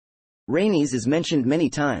Rhaenys is mentioned many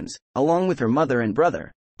times, along with her mother and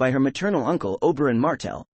brother, by her maternal uncle Oberyn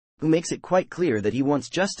Martell, who makes it quite clear that he wants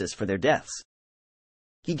justice for their deaths.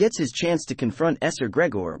 He gets his chance to confront Ser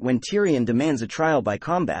Gregor when Tyrion demands a trial by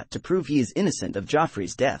combat to prove he is innocent of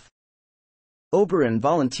Joffrey's death. Oberyn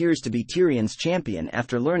volunteers to be Tyrion's champion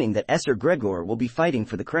after learning that Ser Gregor will be fighting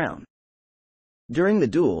for the crown. During the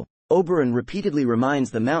duel, Oberyn repeatedly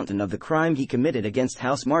reminds the Mountain of the crime he committed against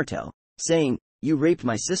House Martell, saying, "You raped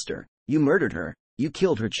my sister, you murdered her, you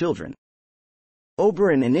killed her children."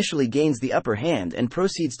 Oberyn initially gains the upper hand and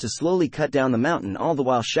proceeds to slowly cut down the Mountain, all the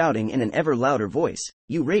while shouting in an ever louder voice,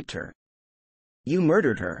 "You raped her. You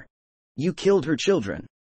murdered her. You killed her children."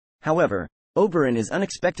 However, Oberyn is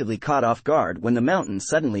unexpectedly caught off guard when the Mountain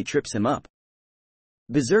suddenly trips him up.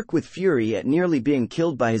 Berserk with fury at nearly being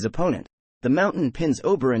killed by his opponent, the Mountain pins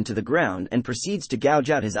Oberyn to the ground and proceeds to gouge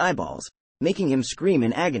out his eyeballs, making him scream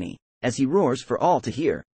in agony, as he roars for all to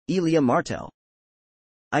hear, "Elia Martell.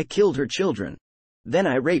 I killed her children. Then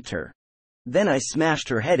I raped her. Then I smashed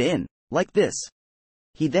her head in, like this."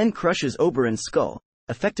 He then crushes Oberyn's skull,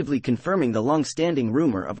 effectively confirming the long-standing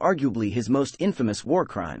rumor of arguably his most infamous war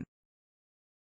crime.